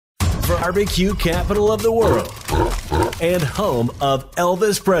barbecue capital of the world and home of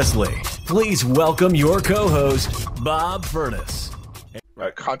Elvis Presley. Please welcome your co-host, Bob Furness.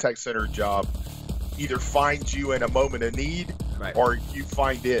 A contact center job either finds you in a moment of need, right, or you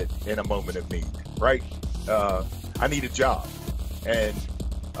find it in a moment of need, right? I need a job, and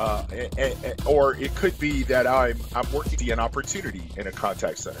or it could be that I'm working an opportunity in a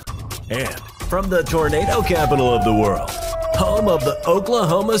contact center. And from the tornado capital of the world, home of the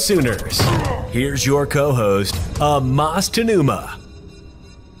Oklahoma Sooners, here's your co-host, Amos Tanuma.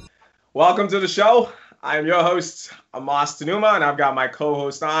 Welcome to the show. I'm your host, Amos Tanuma, and I've got my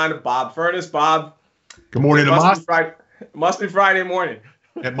co-host on, Bob Furness. Bob. Good morning, Amos. It must be Friday morning.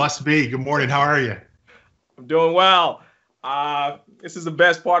 It must be. Good morning. How are you? I'm doing well. This is the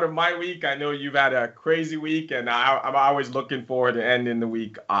best part of my week. I know you've had a crazy week, and I'm always looking forward to ending the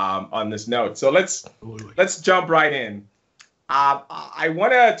week on this note. So let's jump right in. I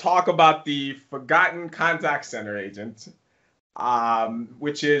want to talk about the forgotten contact center agent,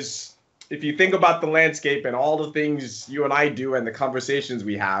 which is, if you think about the landscape and all the things you and I do and the conversations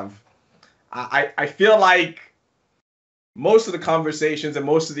we have, I feel like most of the conversations and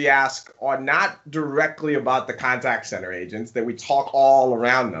most of the ask are not directly about the contact center agents, that we talk all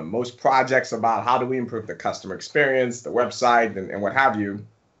around them. Most projects about how do we improve the customer experience, the website, and what have you.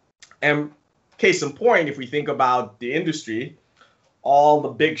 And case in point, if we think about the industry, all the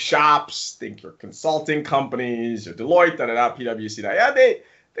big shops, think your consulting companies, your Deloitte, PwC, yeah, they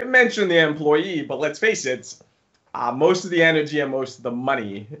mention the employee, but let's face it, most of the energy and most of the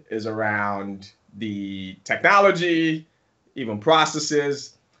money is around the technology, even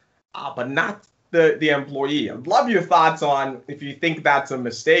processes, but not the employee. I'd love your thoughts on if you think that's a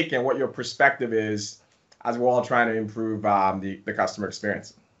mistake and what your perspective is as we're all trying to improve the customer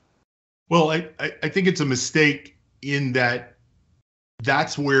experience. Well, I think it's a mistake in that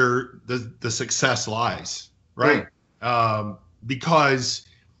that's where the success lies, right? Because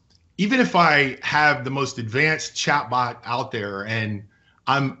even if I have the most advanced chatbot out there and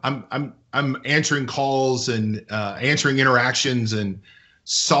I'm answering calls and answering interactions and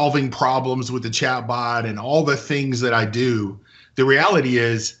solving problems with the chatbot and all the things that I do, the reality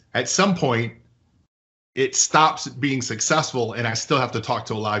is at some point it stops being successful and I still have to talk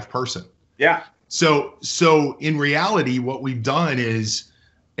to a live person. Yeah. So in reality, what we've done is,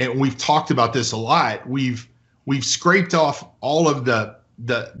 and we've talked about this a lot, we've scraped off all of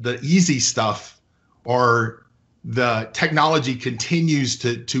the easy stuff, or the technology continues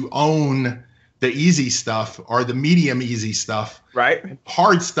to own the easy stuff or the medium easy stuff. Right.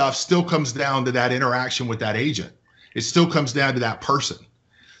 Hard stuff still comes down to that interaction with that agent. It still comes down to that person.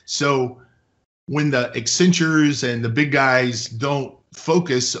 So when the Accentures and the big guys don't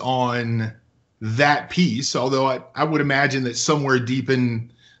focus on that piece, although I would imagine that somewhere deep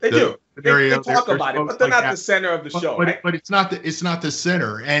in they talk about it, but they're not the center of the show. But it's not the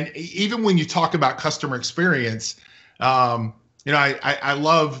center. And even when you talk about customer experience, I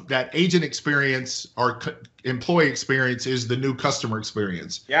love that agent experience or employee experience is the new customer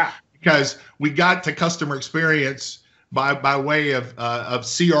experience. Yeah. Because we got to customer experience by way of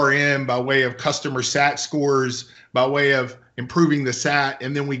CRM, by way of customer SAT scores, by way of improving the SAT,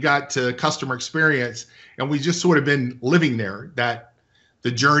 and then we got to customer experience, and we just sort of been living there, that the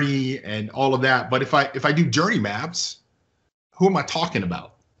journey and all of that. But if I do journey maps, who am I talking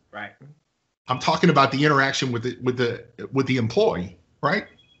about? Right. I'm talking about the interaction with the employee, right?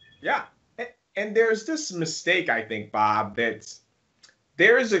 Yeah. And there's this mistake, I think, Bob, that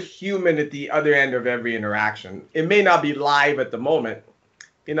there is a human at the other end of every interaction. It may not be live at the moment.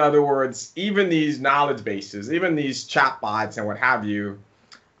 In other words, even these knowledge bases, even these chatbots and what have you,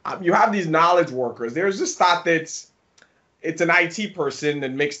 you have these knowledge workers. There's this thought that it's an IT person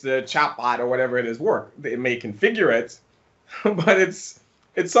that makes the chatbot or whatever it is work. It may configure it, but it's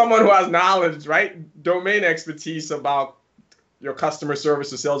someone who has knowledge, right? Domain expertise about your customer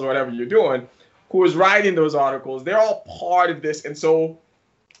service or sales or whatever you're doing, who is writing those articles. They're all part of this. And so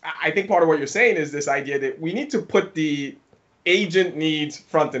I think part of what you're saying is this idea that we need to put the agent needs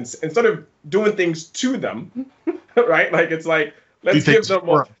front and instead of doing things to them, right? Like, it's like, let's give them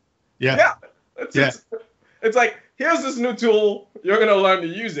more. Yeah. It's like, here's this new tool, you're going to learn to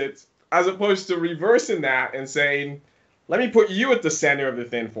use it, as opposed to reversing that and saying, let me put you at the center of the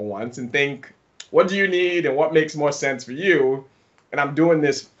thing for once and think, what do you need and what makes more sense for you? And I'm doing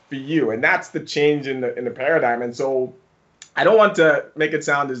this for you. And that's the change in the paradigm. And so I don't want to make it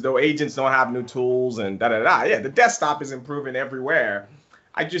sound as though agents don't have new tools and da-da-da. Yeah, the desktop is improving everywhere.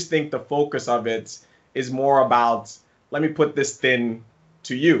 I just think the focus of it is more about, let me put this thing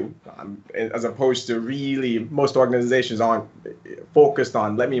to you, as opposed to really most organizations aren't focused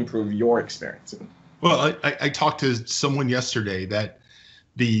on, let me improve your experience. Well, I talked to someone yesterday that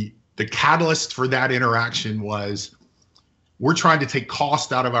the catalyst for that interaction was, we're trying to take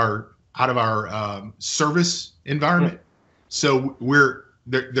cost out of our service environment. So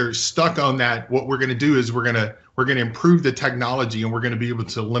they're stuck on that. What we're going to do is we're going to improve the technology, and we're going to be able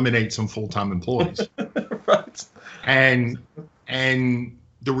to eliminate some full-time employees. Right. And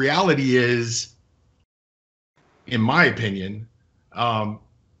the reality is, in my opinion, I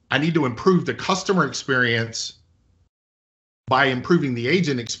need to improve the customer experience by improving the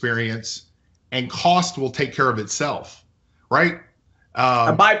agent experience, and cost will take care of itself, right?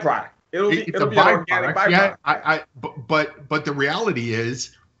 A byproduct. It'll be an organic byproduct. Yeah, but the reality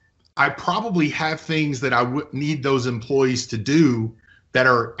is, I probably have things that I would need those employees to do that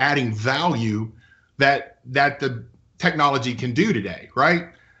are adding value that the technology can do today, right?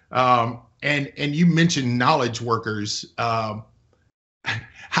 And you mentioned knowledge workers.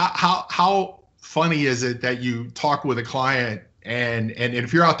 How funny is it that you talk with a client, and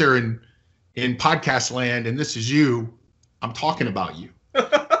if you're out there in podcast land and this is you, I'm talking about you.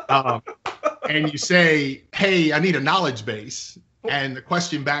 And you say, hey, I need a knowledge base. And the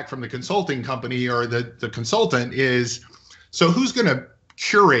question back from the consulting company or the consultant is, so who's going to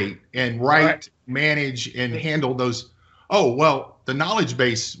curate and write, right, manage, and handle those? Oh, well, the knowledge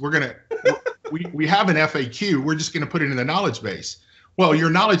base, we have an FAQ. We're just going to put it in the knowledge base. Well, your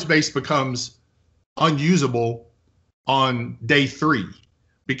knowledge base becomes unusable on day 3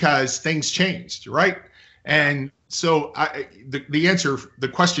 because things changed, right? And so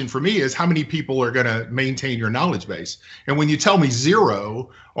the question for me is, how many people are going to maintain your knowledge base? And when you tell me 0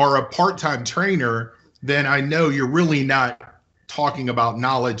 or a part-time trainer, then I know you're really not talking about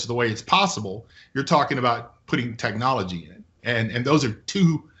knowledge the way it's possible. You're talking about putting technology in it. And those are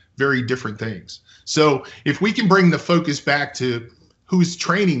 2 very different things. So if we can bring the focus back to who's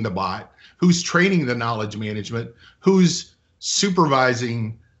training the bot, who's training the knowledge management, who's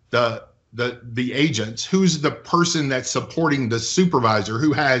supervising the agents, who's the person that's supporting the supervisor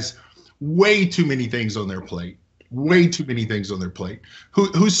who has way too many things on their plate,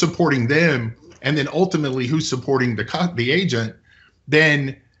 who's supporting them, and then ultimately who's supporting the agent,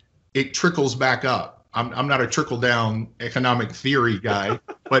 then it trickles back up. I'm not a trickle down economic theory guy,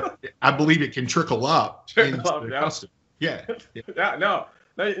 but I believe it can trickle up into the customer. Yeah. No,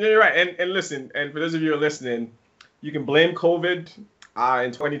 you're right. And listen, and for those of you who are listening, you can blame COVID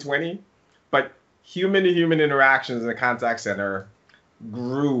in 2020, but human-to-human interactions in the contact center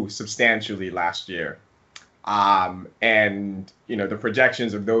grew substantially last year. And the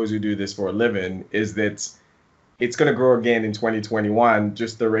projections of those who do this for a living is that it's going to grow again in 2021.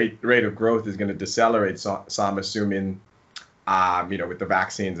 Just the rate of growth is going to decelerate. So I'm assuming, with the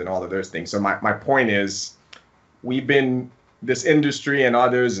vaccines and all of those things. So my point is, this industry and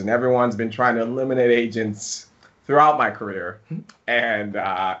others and everyone's been trying to eliminate agents throughout my career, and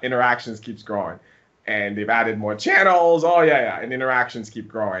interactions keeps growing, and they've added more channels. And interactions keep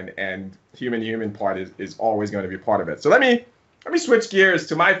growing, and human part is always going to be part of it. So let me switch gears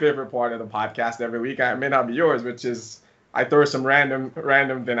to my favorite part of the podcast every week. It may not be yours, which is I throw some random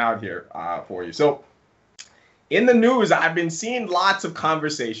thing out here for you. So in the news, I've been seeing lots of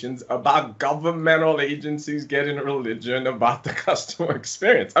conversations about governmental agencies getting a religion about the customer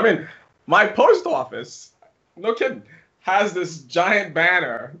experience. I mean, my post office, no kidding, has this giant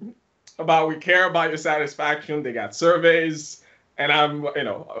banner about we care about your satisfaction. They got surveys, and I'm,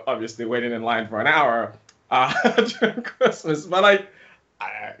 obviously waiting in line for an hour during Christmas. But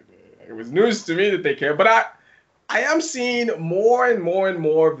it was news to me that they care. But I am seeing more and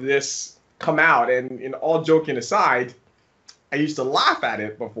more of this come out. And in all joking aside, I used to laugh at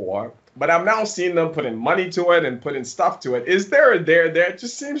it before, but I'm now seeing them putting money to it and putting stuff to it. Is there a there? It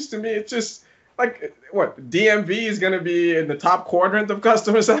just seems to me, it's just like, what, DMV is going to be in the top quadrant of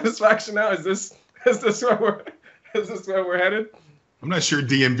customer satisfaction now? Is this where we're headed? I'm not sure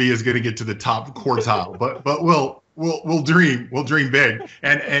DMV is going to get to the top quartile, but we'll dream big.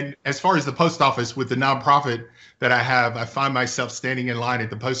 And as far as the post office, with the nonprofit that I have, I find myself standing in line at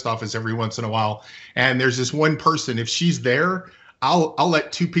the post office every once in a while. And there's this one person, if she's there, I'll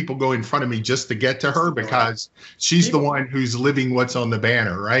let 2 people go in front of me just to get to her, because she's the one who's living what's on the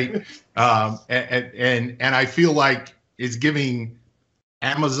banner, right? And I feel like it's giving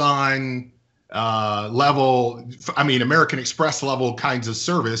Amazon level, American Express level kinds of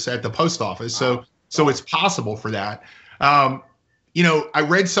service at the post office. So it's possible for that. I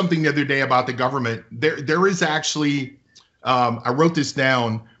read something the other day about the government. There is actually, I wrote this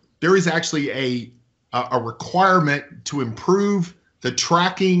down. There is actually a requirement to improve the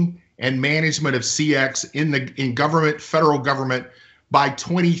tracking and management of CX in government, federal government by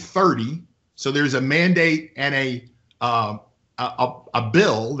 2030. So there's a mandate and a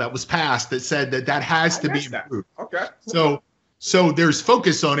bill that was passed that said that has to be improved. Okay. So there's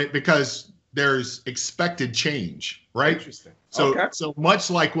focus on it because there's expected change, right? Interesting. So much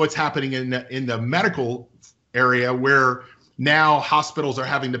like what's happening in the medical area, where now hospitals are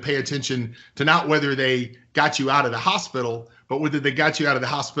having to pay attention to not whether they got you out of the hospital, but whether they got you out of the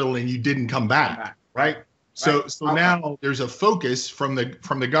hospital and you didn't come back, right? So now there's a focus from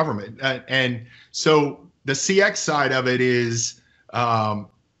the government, and so the CX side of it is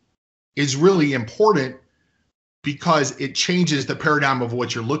really important because it changes the paradigm of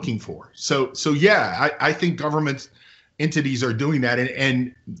what you're looking for. So yeah, I think government entities are doing that,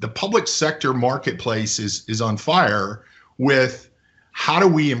 and the public sector marketplace is on fire with how do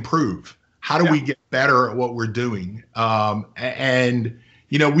we improve? How do we get better at what we're doing? And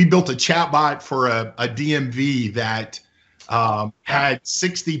we built a chatbot for a DMV that had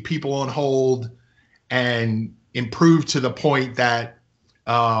 60 people on hold and improved to the point that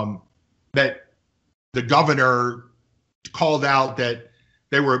that the governor called out that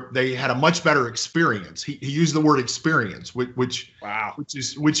they had a much better experience. He used the word experience, which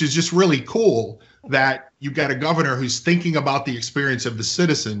is just really cool that you've got a governor who's thinking about the experience of the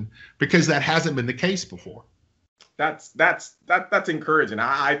citizen, because that hasn't been the case before. That's encouraging.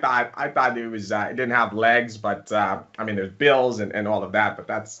 I thought it was it didn't have legs, but there's bills and all of that, but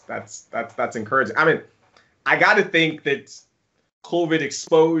that's encouraging. I got to think that COVID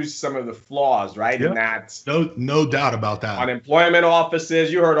exposed some of the flaws, right? Yep. And that's no doubt about that. Unemployment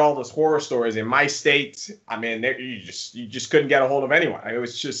offices. You heard all those horror stories in my state. You just couldn't get a hold of anyone. It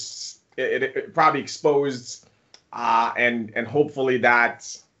was just it probably exposed and hopefully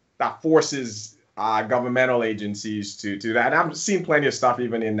that forces governmental agencies to do that. And I've seen plenty of stuff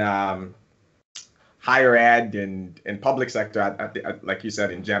even in higher ed and public sector, like you said,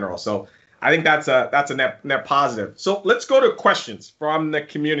 in general. So I think that's a net positive. So let's go to questions from the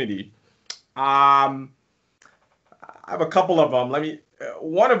community. I have a couple of them.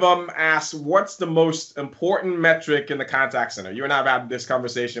 One of them asks, what's the most important metric in the contact center? You and I have had this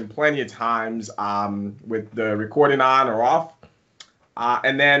conversation plenty of times with the recording on or off.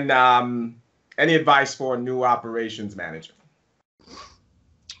 And then any advice for a new operations manager?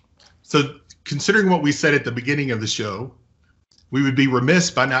 So considering what we said at the beginning of the show, we would be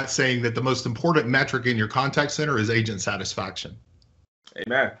remiss by not saying that the most important metric in your contact center is agent satisfaction.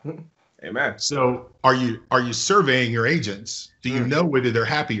 Amen. Amen. So are you surveying your agents? Do you know whether they're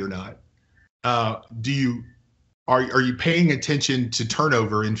happy or not? Are you paying attention to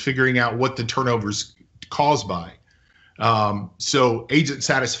turnover and figuring out what the turnover's caused by? So agent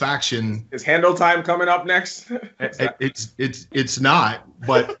satisfaction. Is handle time coming up next? It's not,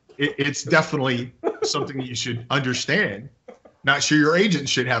 but it's definitely something you should understand. Not sure your agent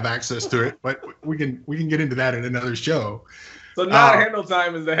should have access to it, but we can get into that in another show. So not handle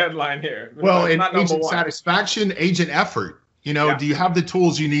time is the headline here. Well, in agent satisfaction, agent effort. Do you have the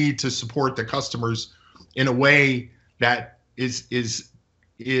tools you need to support the customers in a way that is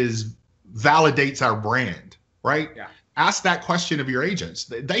validates our brand, right? Yeah. Ask that question of your agents.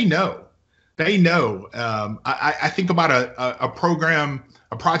 They know. I think about a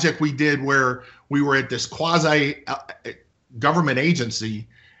project we did where we were at this quasi government agency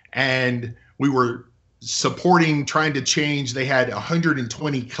and we were trying to change. They had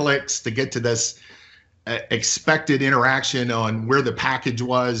 120 clicks to get to this expected interaction on where the package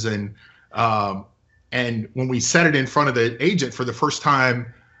was. And when we set it in front of the agent for the first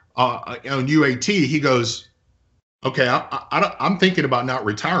time on UAT, he goes, okay, I'm thinking about not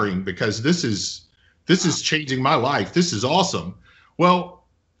retiring because this is changing my life. This is awesome. Well,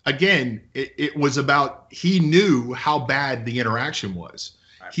 again, it was about, he knew how bad the interaction was.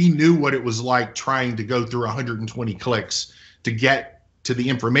 He knew what it was like trying to go through 120 clicks to get to the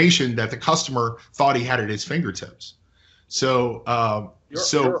information that the customer thought he had at his fingertips. So,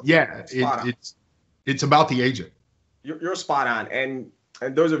 it's about the agent. You're spot on. And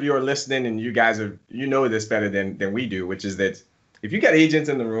those of you who are listening, and you guys know this better than we do, which is that if you get agents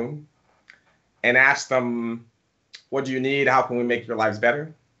in the room and ask them, what do you need? How can we make your lives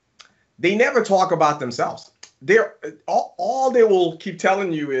better? They never talk about themselves. All they will keep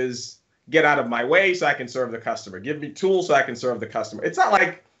telling you is, get out of my way so I can serve the customer. Give me tools so I can serve the customer. It's not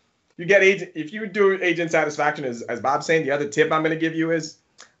like you get if you do agent satisfaction, as Bob's saying, the other tip I'm going to give you is,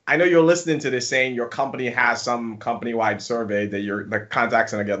 I know you're listening to this saying your company has some company-wide survey that the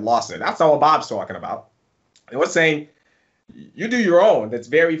contact's going to get lost in. That's not what Bob's talking about. And we're saying you do your own that's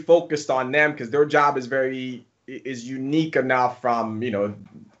very focused on them, because their job is very is unique enough from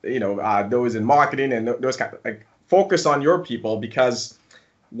those in marketing and those kind of, like, focus on your people, because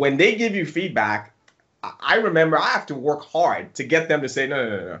when they give you feedback, I remember I have to work hard to get them to say,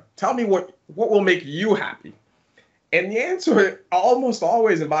 no. Tell me what will make you happy. And the answer almost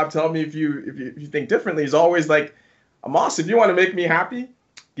always, and Bob, tell me if you think differently, is always like, Amos, if you want to make me happy,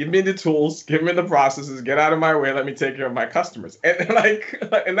 give me the tools, give me the processes, get out of my way, let me take care of my customers.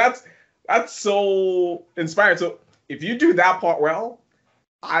 And that's so inspiring. So if you do that part well,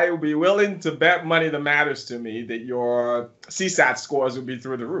 I will be willing to bet money that matters to me that your CSAT scores will be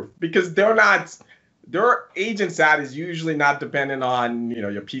through the roof, because their agent sat is usually not dependent on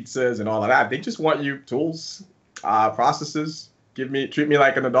your pizzas and all of that. They just want you tools, processes. Treat me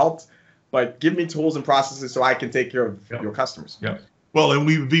like an adult, but give me tools and processes so I can take care of your customers. Yeah. Well, and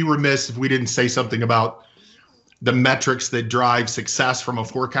we would be remiss if we didn't say something about the metrics that drive success from a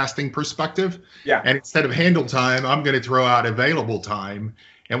forecasting perspective. Yeah. And instead of handle time, I'm going to throw out available time.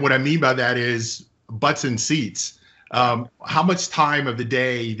 And what I mean by that is butts and seats. How much time of the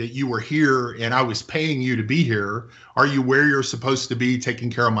day that you were here and I was paying you to be here, are you where you're supposed to be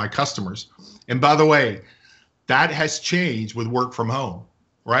taking care of my customers? And by the way, that has changed with work from home,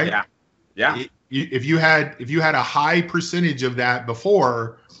 right? Yeah. If you had a high percentage of that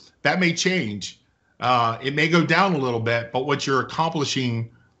before, that may change. It may go down a little bit, but what you're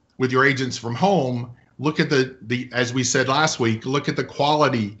accomplishing with your agents from home, look at the as we said last week, look at the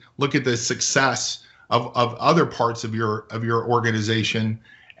quality, look at the success of other parts of your organization,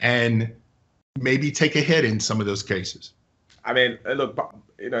 and maybe take a hit in some of those cases. I mean, look,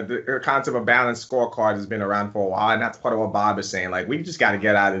 the concept of balanced scorecard has been around for a while, and that's part of what Bob is saying. Like, we just got to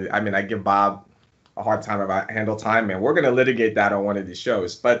get out of it. I mean, I give Bob a hard time about handle time, and we're going to litigate that on one of these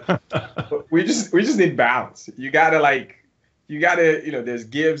shows. But we just need balance. You got to, there's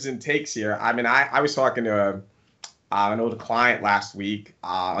gives and takes here. I mean, I was talking to an old client last week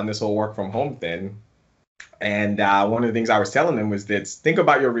on this whole work from home thing. And one of the things I was telling them was that, think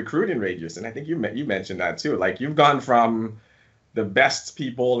about your recruiting radius. And I think you mentioned that too. Like, you've gone from the best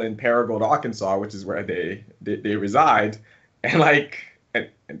people in Paragould, Arkansas, which is where they reside. And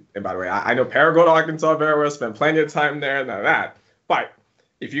and by the way, I know Paragould, Arkansas very well, spent plenty of time there and all that. But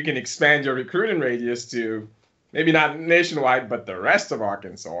if you can expand your recruiting radius to maybe not nationwide, but the rest of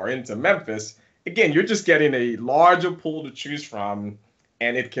Arkansas or into Memphis, again, you're just getting a larger pool to choose from,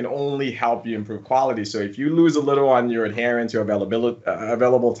 and it can only help you improve quality. So if you lose a little on your adherence, your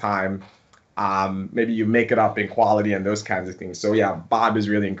available time, maybe you make it up in quality and those kinds of things. So yeah, Bob is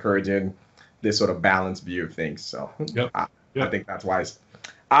really encouraging this sort of balanced view of things. So I think that's wise.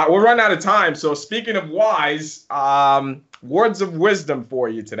 We're running out of time. So speaking of wise, words of wisdom for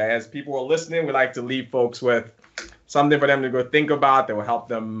you today. As people are listening, we like to leave folks with something for them to go think about that will help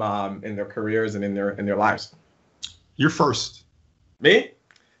them in their careers and in their lives. You're first. Me?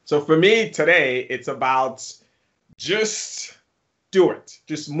 So for me today, it's about just do it.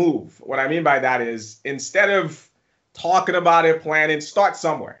 Just move. What I mean by that is, instead of talking about it, planning, start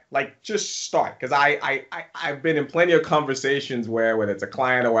somewhere. Like, just start. Because I've been in plenty of conversations where, whether it's a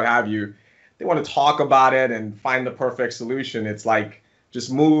client or what have you, they want to talk about it and find the perfect solution. It's like,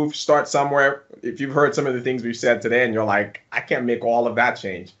 just move, start somewhere. If you've heard some of the things we've said today and you're like, I can't make all of that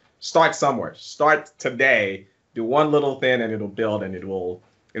change, start somewhere. Start today. Do one little thing and it'll build, and it'll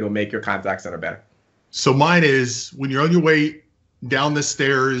make your contact center better. So mine is, when you're on your way down the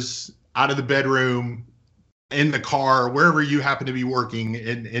stairs, out of the bedroom, in the car, wherever you happen to be working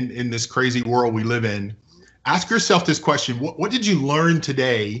in this crazy world we live in, ask yourself this question. What did you learn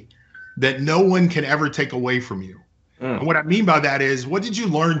today that no one can ever take away from you? And what I mean by that is, what did you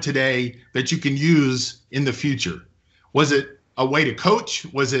learn today that you can use in the future? Was it a way to coach?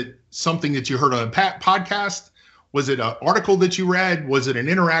 Was it something that you heard on a podcast? Was it an article that you read? Was it an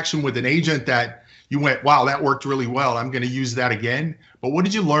interaction with an agent that you went, wow, that worked really well, I'm going to use that again? But what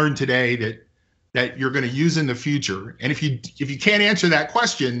did you learn today that you're going to use in the future? And if you can't answer that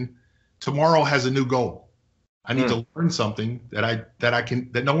question, tomorrow has a new goal. I need to learn something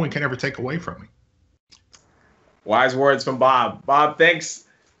that no one can ever take away from me. Wise words from Bob. Bob, thanks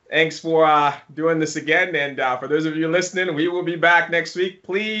for doing this again. And for those of you listening, we will be back next week.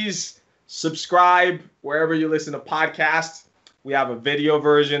 Please subscribe wherever you listen to podcasts. We have a video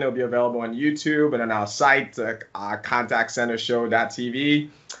version. It'll be available on YouTube and on our site, contactcentershow.tv.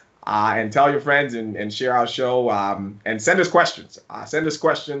 And tell your friends and share our show, and send us questions.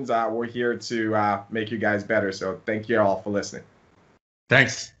 We're here to make you guys better. So thank you all for listening.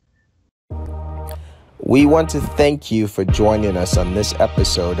 Thanks. We want to thank you for joining us on this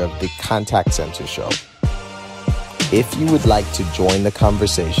episode of the Contact Center Show. If you would like to join the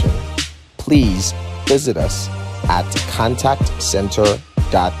conversation, please visit us at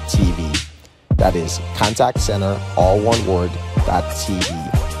contactcenter.tv. That is contact center, all one word,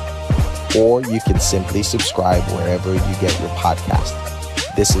 .tv. Or you can simply subscribe wherever you get your podcast.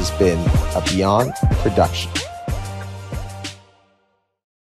 This has been a Beyond production.